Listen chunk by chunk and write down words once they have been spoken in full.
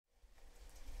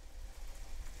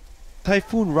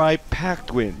Typhoon Rai packed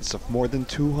winds of more than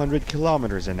 200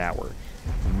 kilometers an hour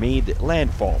made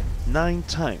landfall 9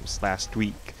 times last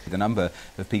week. The number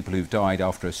of people who've died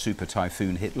after a super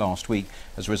typhoon hit last week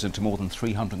has risen to more than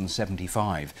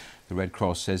 375. The Red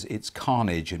Cross says it's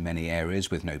carnage in many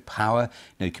areas with no power,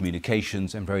 no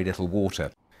communications and very little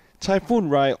water. Typhoon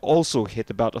Rai also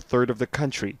hit about a third of the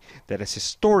country that has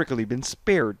historically been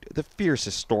spared the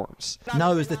fiercest storms.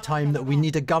 Now is the time that we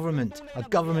need a government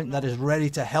that is ready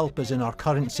to help us in our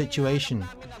current situation.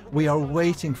 We are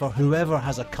waiting for whoever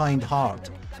has a kind heart.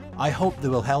 I hope they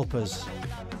will help us.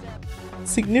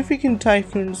 Significant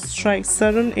typhoons strike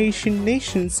southern Asian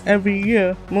nations every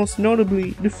year, most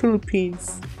notably the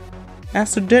Philippines.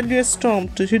 As the deadliest storm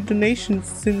to hit the nation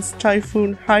since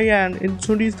Typhoon Haiyan in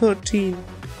 2013,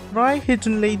 Rai hit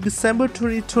in late December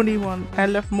 2021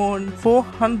 and left more than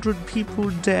 400 people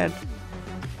dead.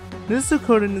 This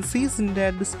occurred in a season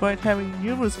that, despite having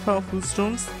numerous powerful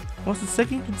storms, was the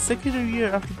second consecutive year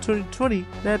after 2020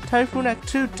 that typhoon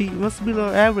activity was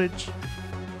below average.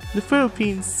 The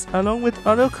Philippines, along with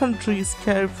other countries,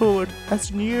 carry forward as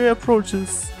the new year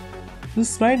approaches,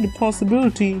 despite the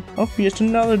possibility of yet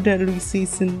another deadly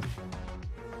season.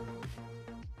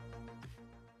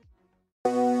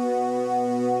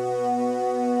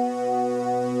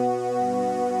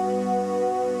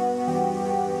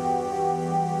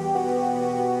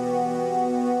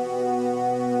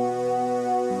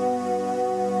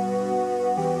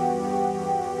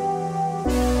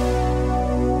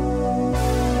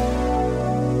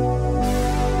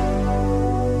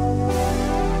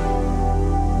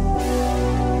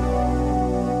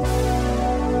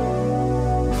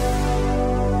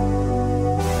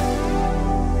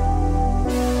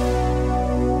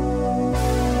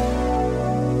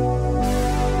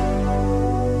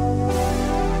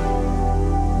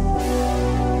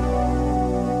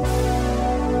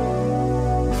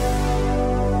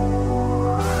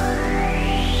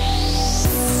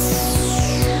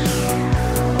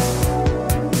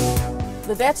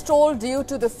 The death toll due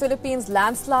to the Philippines'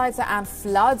 landslides and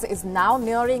floods is now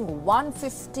nearing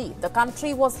 150. The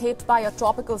country was hit by a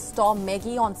tropical storm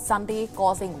Megi on Sunday,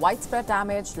 causing widespread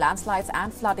damage, landslides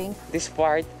and flooding. This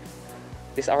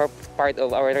is our part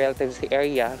of our relatives'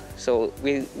 area, so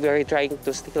we are trying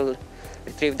to still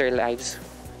retrieve their lives,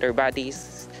 their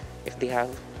bodies, if they have.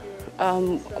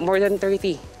 More than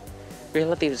 30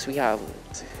 relatives we have.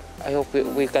 I hope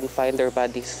we can find their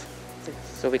bodies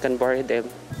so we can bury them.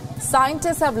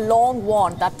 Scientists have long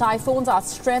warned that typhoons are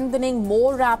strengthening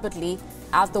more rapidly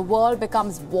as the world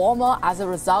becomes warmer as a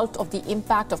result of the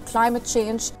impact of climate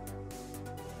change.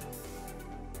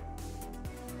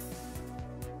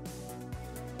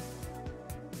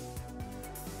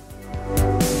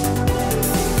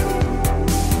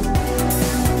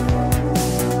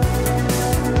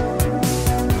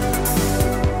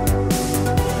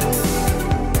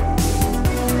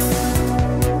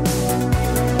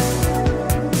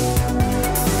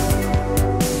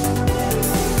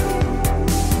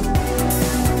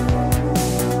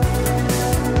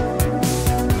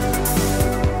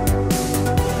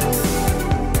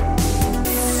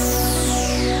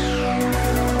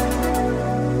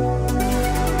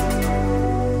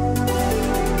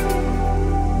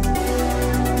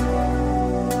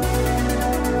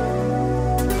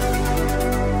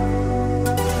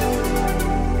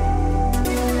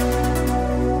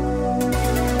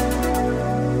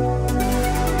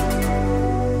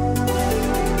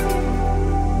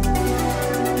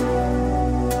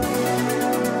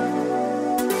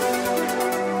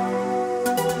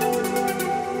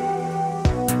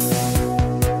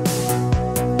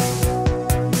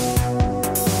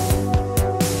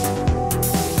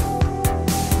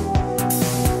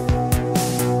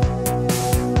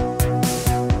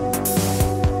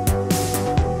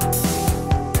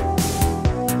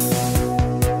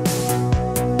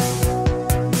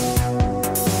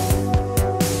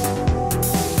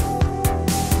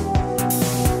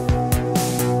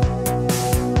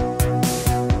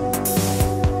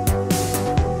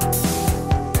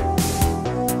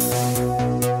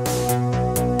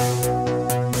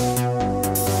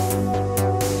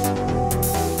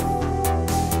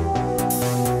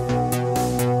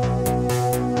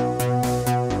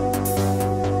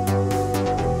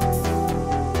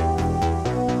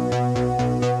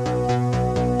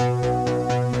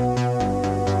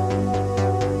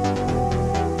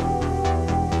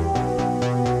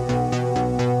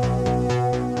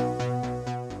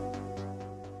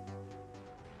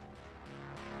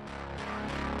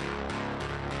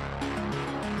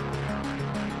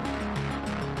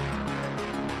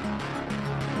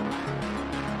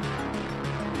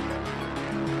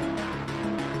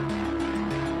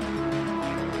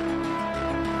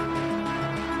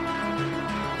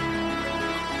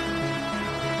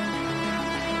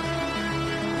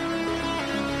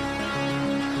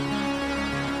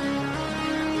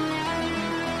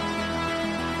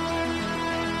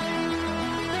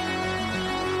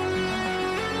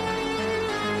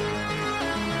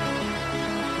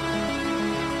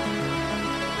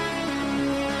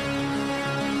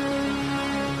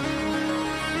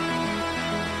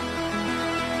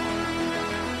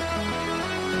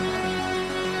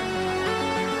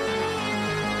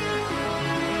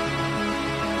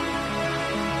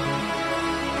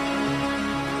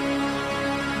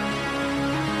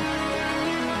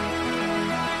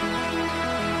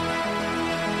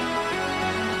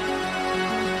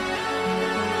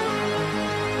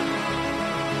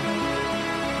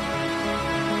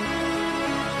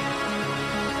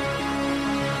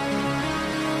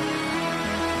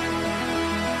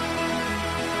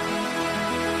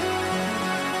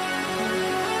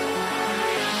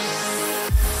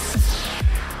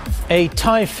 A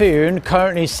typhoon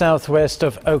currently southwest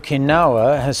of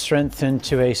Okinawa has strengthened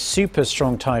to a super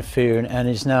strong typhoon and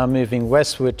is now moving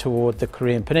westward toward the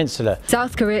Korean peninsula.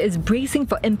 South Korea is bracing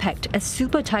for impact as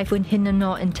super typhoon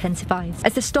Hinnamnor intensifies.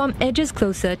 As the storm edges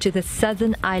closer to the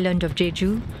southern island of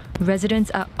Jeju, residents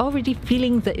are already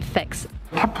feeling the effects.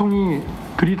 태풍이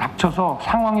들이닥쳐서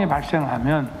상황이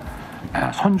발생하면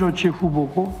선조치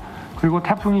후보고, 그리고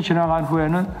태풍이 지나간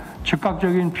후에는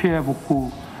즉각적인 피해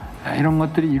복구 이런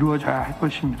것들이 이루어져야 할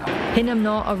것입니다.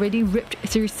 Hinnamnor already ripped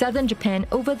through southern Japan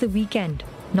over the weekend,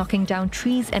 knocking down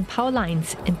trees and power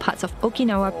lines in parts of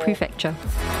Okinawa Prefecture.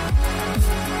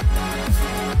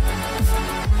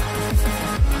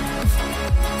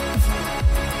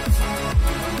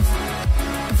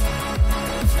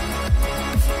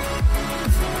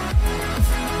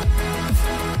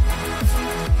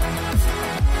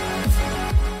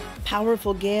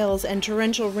 Powerful gales and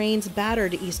torrential rains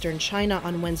battered eastern China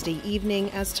on Wednesday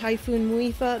evening as Typhoon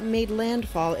Muifa made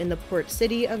landfall in the port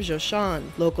city of Zhoushan.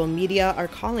 Local media are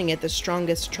calling it the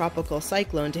strongest tropical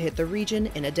cyclone to hit the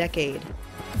region in a decade.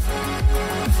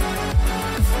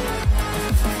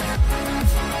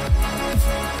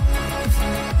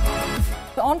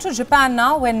 On to Japan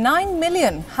now, where 9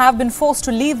 million have been forced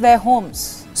to leave their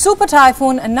homes. Super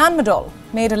Typhoon Nanmadol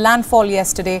made a landfall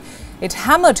yesterday. It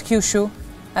hammered Kyushu,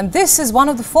 and this is one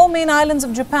of the 4 main islands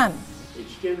of Japan.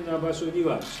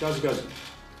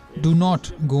 Do not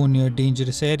go near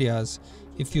dangerous areas.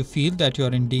 If you feel that you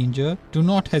are in danger, do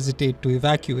not hesitate to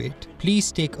evacuate.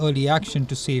 Please take early action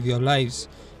to save your lives.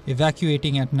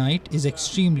 Evacuating at night is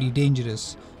extremely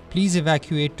dangerous. Please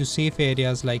evacuate to safe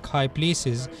areas like high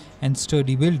places and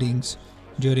sturdy buildings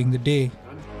during the day.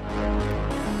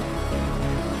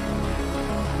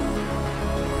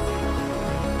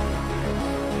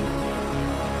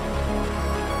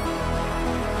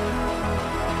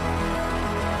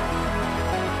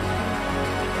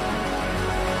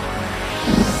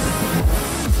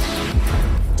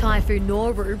 Typhoon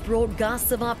Noru brought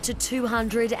gusts of up to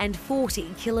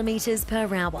 240 kilometres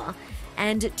per hour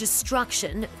and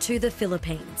destruction to the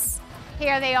Philippines.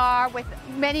 Here they are with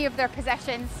many of their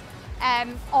possessions,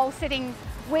 all sitting,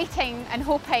 waiting and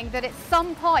hoping that at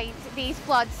some point these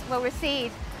floods will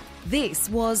recede. This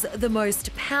was the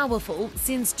most powerful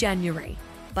since January,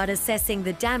 but assessing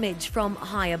the damage from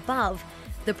high above,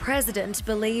 the president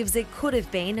believes it could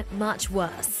have been much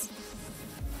worse.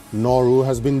 Noru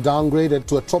has been downgraded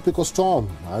to a tropical storm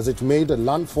as it made a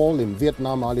landfall in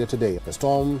Vietnam earlier today. The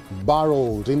storm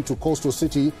barreled into coastal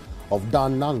city of Da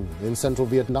Nang in central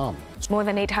Vietnam. More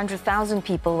than 800,000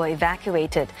 people were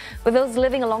evacuated, with those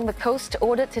living along the coast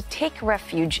ordered to take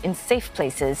refuge in safe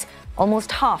places.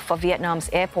 Almost half of Vietnam's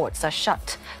airports are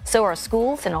shut. So are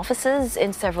schools and offices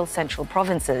in several central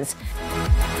provinces.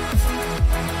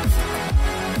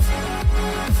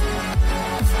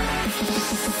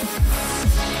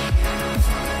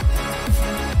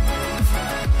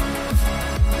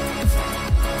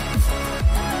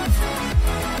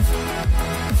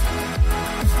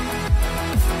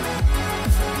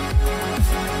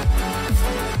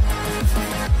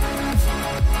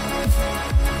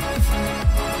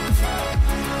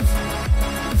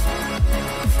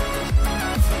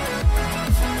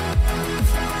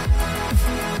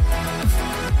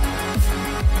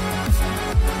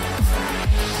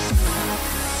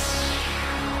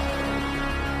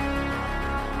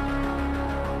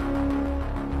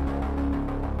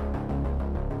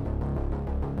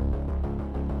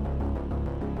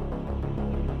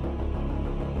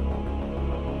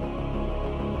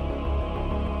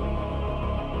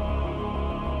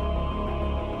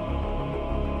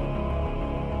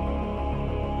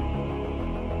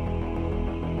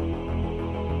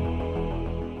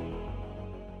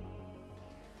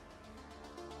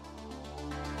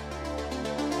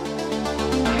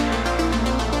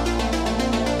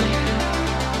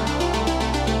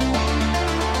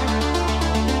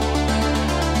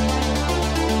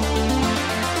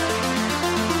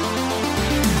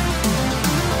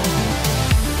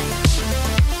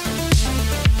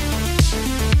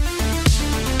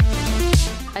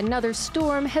 Another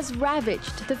storm has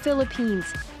ravaged the Philippines.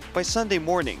 By Sunday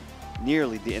morning,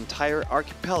 nearly the entire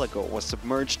archipelago was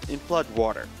submerged in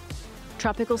floodwater.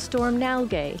 Tropical storm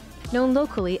Nalgae, known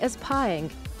locally as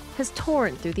Paeng, has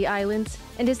torn through the islands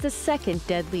and is the second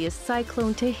deadliest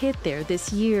cyclone to hit there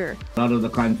this year. A lot of the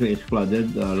country is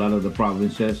flooded. A lot of the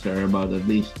provinces, there are about at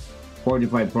least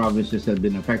 45 provinces that have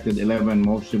been affected, 11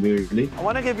 most severely. I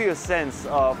want to give you a sense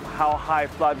of how high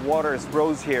flood waters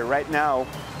rose here. Right now,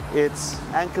 it's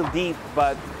ankle deep,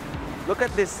 but look at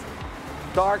this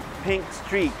dark pink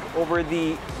streak over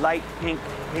the light pink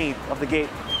paint of the gate.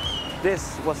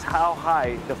 this was how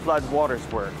high the flood waters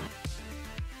were.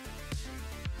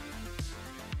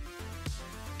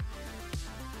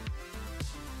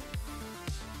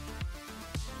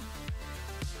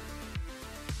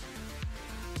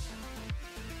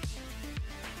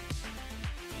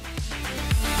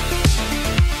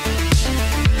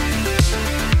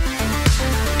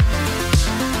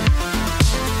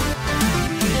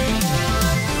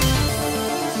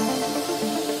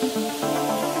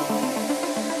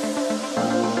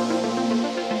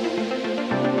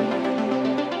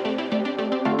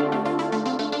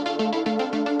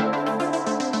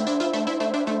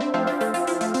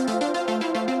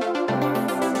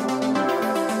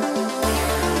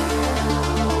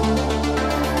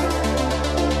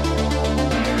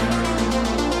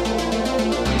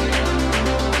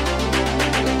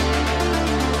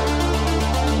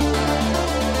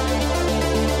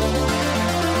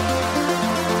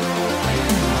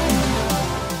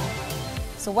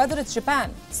 So whether it's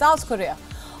Japan, South Korea,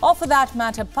 or for that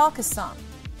matter Pakistan,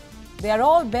 they are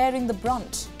all bearing the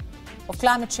brunt of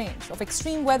climate change, of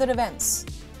extreme weather events.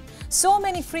 So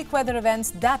many freak weather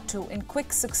events, that too in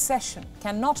quick succession,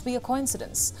 cannot be a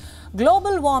coincidence.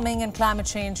 Global warming and climate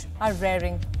change are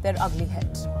rearing their ugly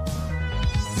head.